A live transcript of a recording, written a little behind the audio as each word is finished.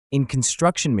In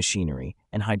construction machinery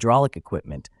and hydraulic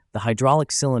equipment, the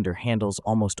hydraulic cylinder handles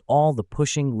almost all the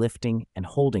pushing, lifting, and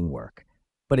holding work,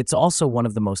 but it's also one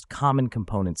of the most common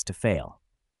components to fail.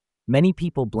 Many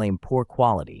people blame poor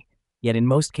quality, yet in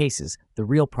most cases, the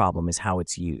real problem is how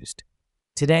it's used.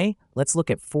 Today, let's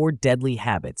look at 4 deadly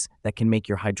habits that can make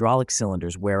your hydraulic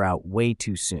cylinders wear out way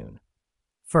too soon.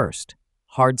 First,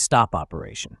 hard stop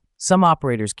operation. Some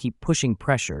operators keep pushing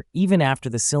pressure even after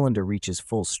the cylinder reaches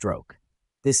full stroke.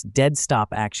 This dead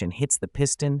stop action hits the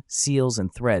piston, seals,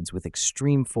 and threads with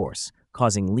extreme force,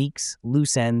 causing leaks,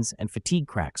 loose ends, and fatigue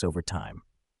cracks over time.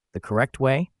 The correct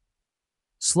way?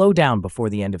 Slow down before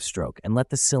the end of stroke and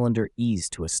let the cylinder ease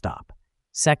to a stop.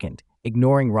 Second,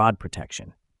 ignoring rod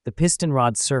protection. The piston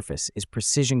rod's surface is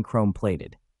precision chrome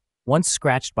plated. Once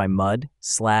scratched by mud,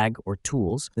 slag, or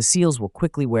tools, the seals will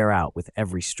quickly wear out with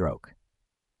every stroke.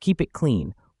 Keep it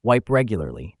clean, wipe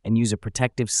regularly, and use a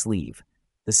protective sleeve,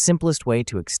 the simplest way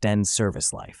to extend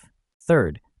service life.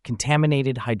 Third,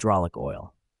 contaminated hydraulic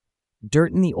oil.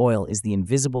 Dirt in the oil is the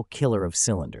invisible killer of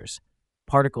cylinders.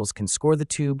 Particles can score the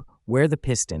tube, wear the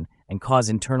piston, and cause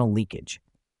internal leakage.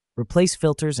 Replace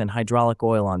filters and hydraulic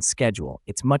oil on schedule.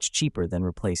 It's much cheaper than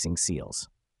replacing seals.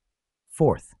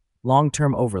 Fourth,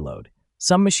 long-term overload.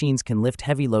 Some machines can lift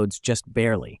heavy loads just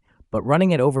barely, but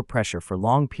running at overpressure for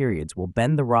long periods will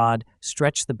bend the rod,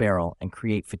 stretch the barrel, and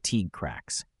create fatigue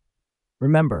cracks.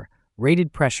 Remember,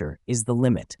 rated pressure is the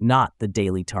limit, not the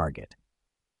daily target.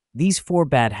 These 4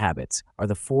 bad habits are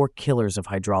the 4 killers of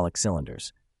hydraulic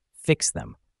cylinders. Fix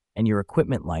them, and your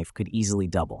equipment life could easily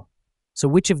double. So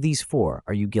which of these 4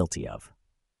 are you guilty of?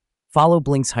 Follow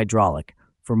Blince Hydraulic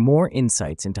for more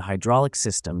insights into hydraulic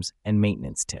systems and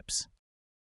maintenance tips.